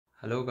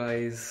Hello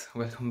guys,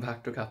 welcome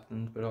back to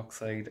Captain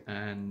Peroxide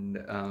and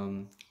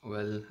a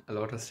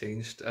lot has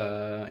changed,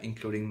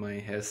 including my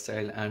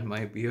hairstyle and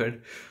my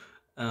beard.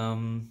 Today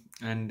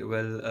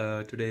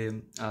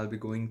I'll be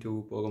going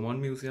to Pergamon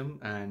Museum,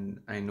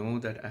 and I know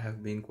that I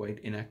have been quite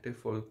inactive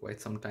for quite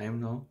some time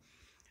now.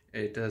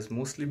 It has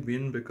mostly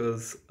been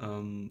because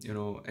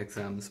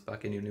exams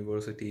back in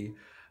university,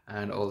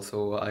 and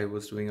also I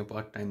was doing a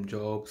part-time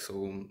job,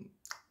 so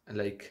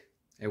like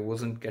I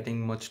wasn't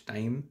getting much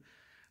time,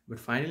 but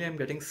finally I'm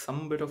getting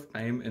some bit of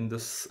time in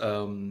this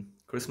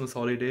Christmas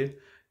holiday,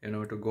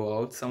 to go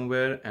out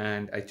somewhere,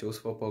 and I chose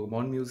for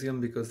Pergamon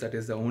Museum because that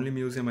is the only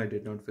museum I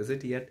did not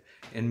visit yet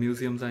in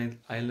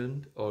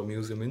Island, or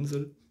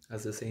Museuminsel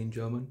as they say in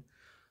German.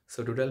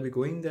 So today I'll be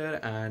going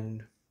there,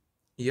 and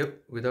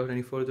yep, without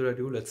any further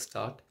ado, let's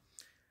start.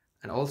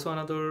 And also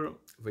another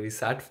very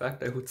sad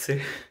fact, I would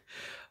say,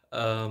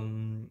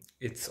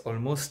 it's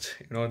almost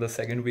the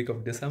second week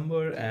of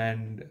December,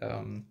 and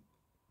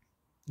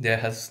there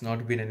has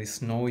not been any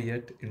snow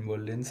yet in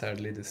Berlin,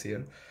 sadly, this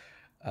year.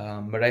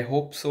 But I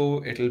hope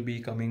so. It'll be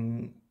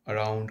coming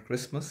around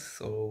Christmas,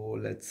 so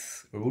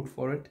let's root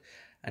for it.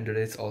 And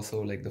today it's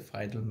also like the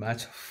final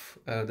match of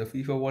the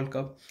FIFA World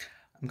Cup.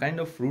 I'm kind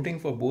of rooting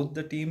for both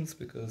the teams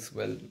because,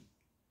 well,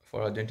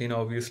 for Argentina,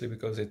 obviously,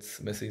 because it's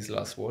Messi's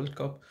last World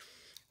Cup,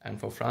 and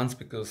for France,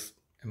 because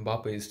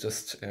Mbappe is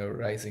just a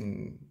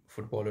rising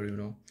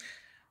footballer.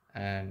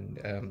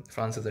 And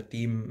France as a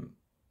team,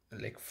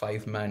 like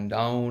 5 man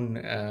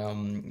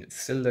down,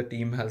 still the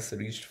team has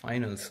reached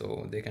final,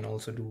 so they can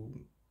also do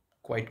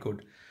quite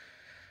good.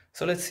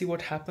 So let's see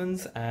what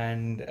happens.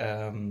 And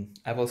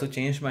I've also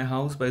changed my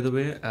house, by the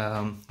way.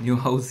 New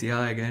house,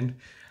 yeah, again.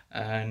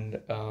 And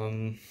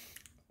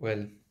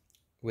well,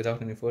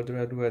 without any further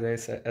ado,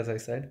 as I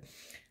said,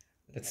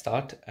 let's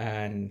start,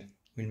 and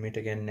we'll meet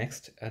again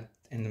next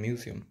in the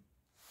museum.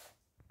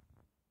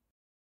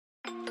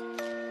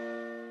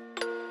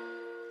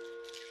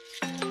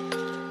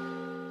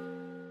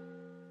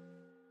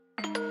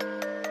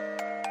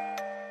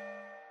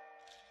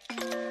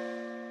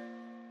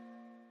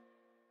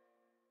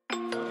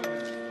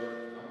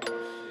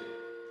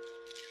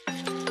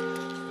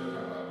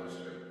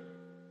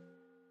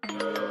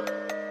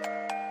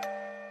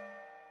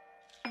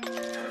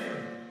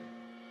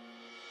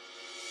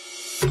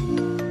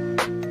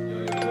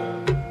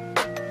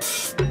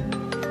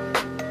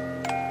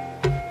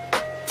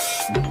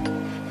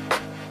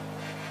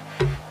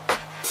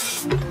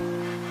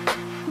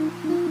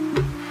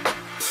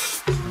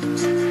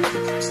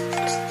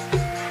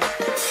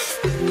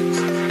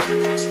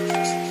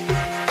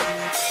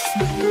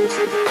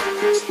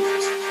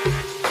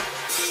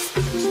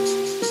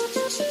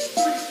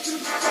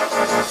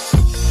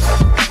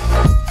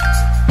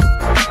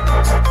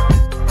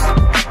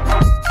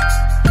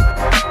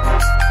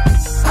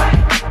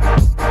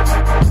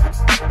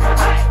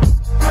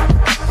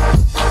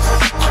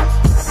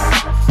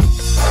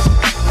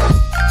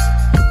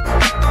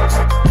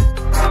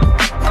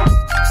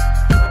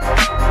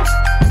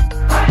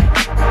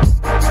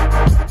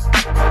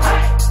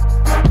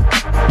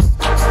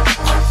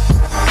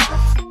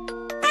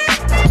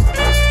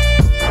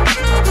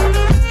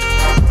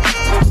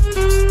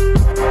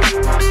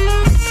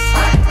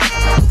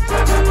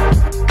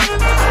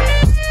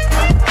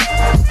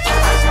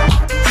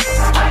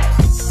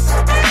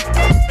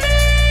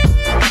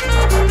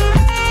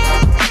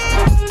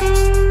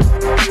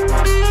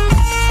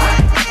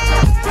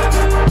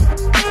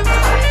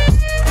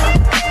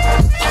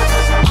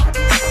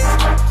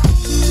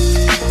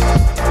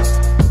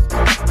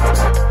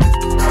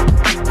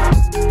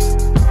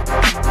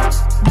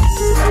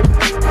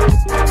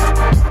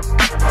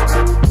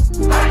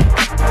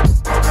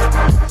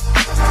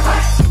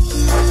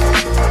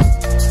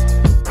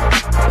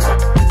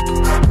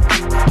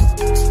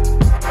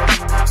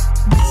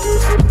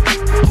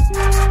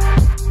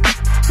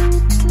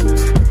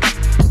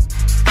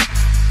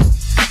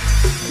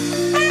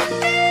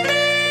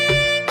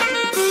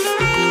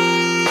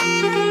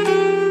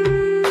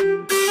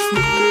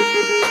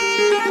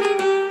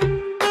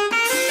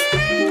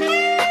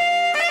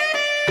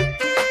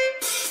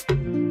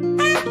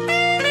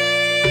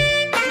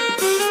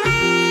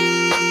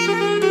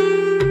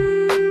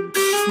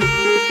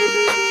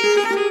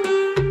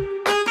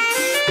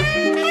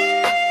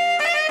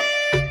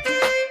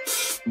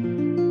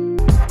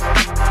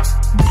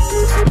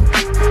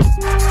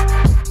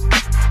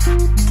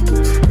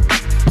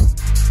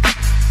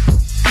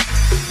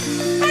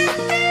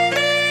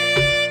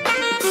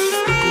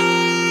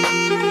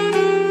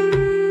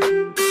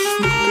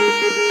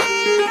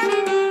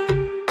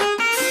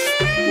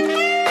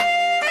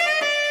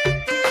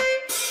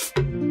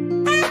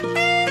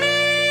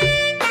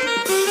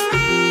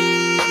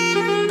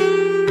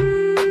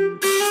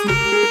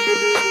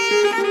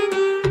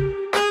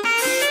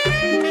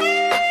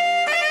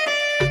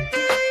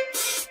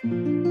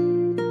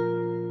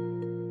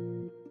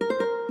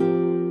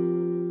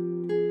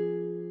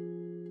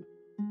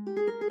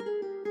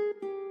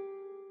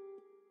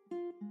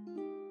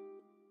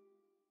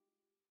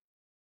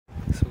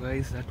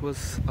 guys, that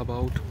was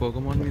about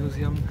Pergamon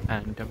Museum,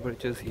 and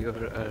temperatures here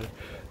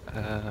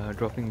are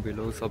dropping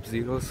below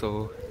sub-zero,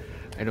 so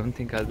I don't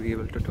think I'll be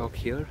able to talk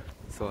here.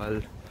 So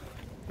I'll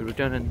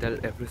return and tell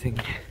everything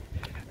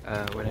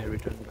when I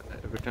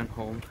return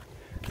home.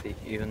 See,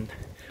 even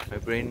my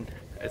brain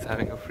is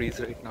having a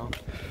freeze right now.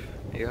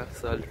 Yeah,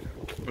 so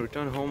I'll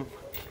return home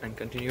and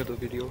continue the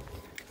video.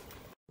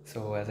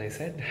 So as I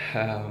said,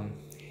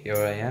 here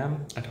I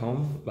am at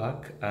home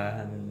back,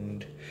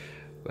 and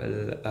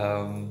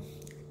well,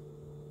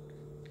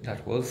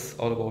 that was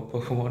all about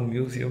Pergamon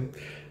Museum.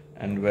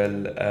 And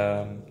well,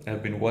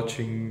 I've been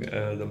watching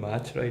the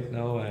match right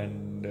now,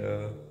 and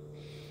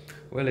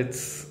well,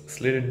 it's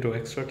slid into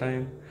extra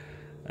time,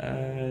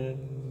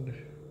 and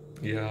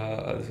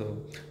yeah, so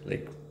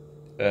like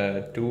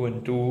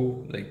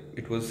 2-2, like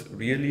it was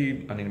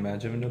really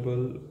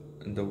unimaginable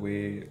the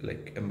way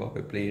like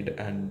Mbappe played,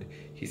 and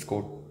he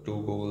scored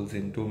 2 goals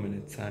in 2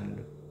 minutes,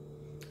 and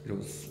it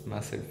was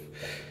massive.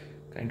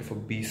 Kind of a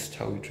beast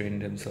how he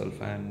trained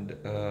himself, and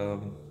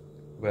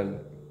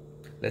well,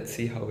 let's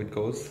see how it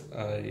goes.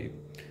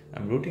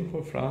 I'm rooting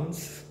for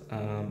France.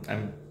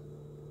 I'm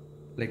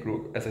like,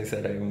 as I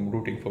said, I'm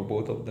rooting for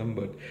both of them,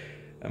 but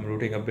I'm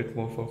rooting a bit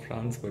more for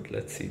France, but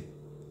let's see.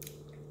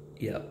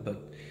 Yeah,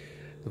 but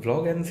the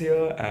vlog ends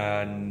here,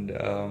 and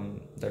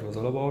that was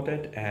all about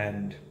it.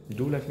 And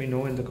do let me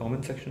know in the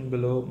comment section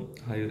below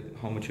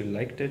how much you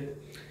liked it,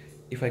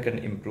 if I can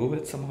improve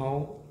it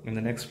somehow in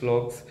the next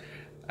vlogs.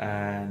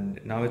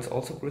 And now it's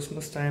also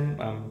Christmas time.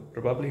 I'm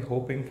probably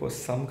hoping for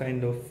some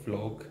kind of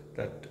vlog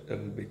that will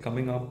be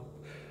coming up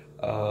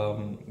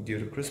due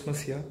to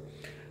Christmas here.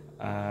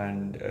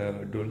 And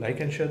do like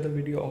and share the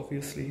video,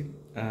 obviously,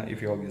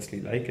 if you obviously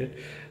like it.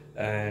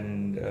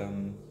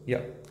 And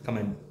yeah,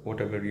 comment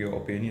whatever your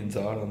opinions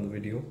are on the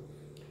video,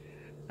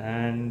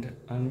 and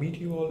I'll meet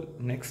you all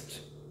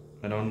next,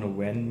 I don't know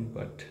when,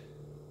 but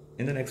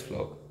in the next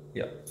vlog.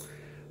 Yeah,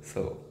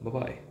 so bye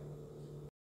bye.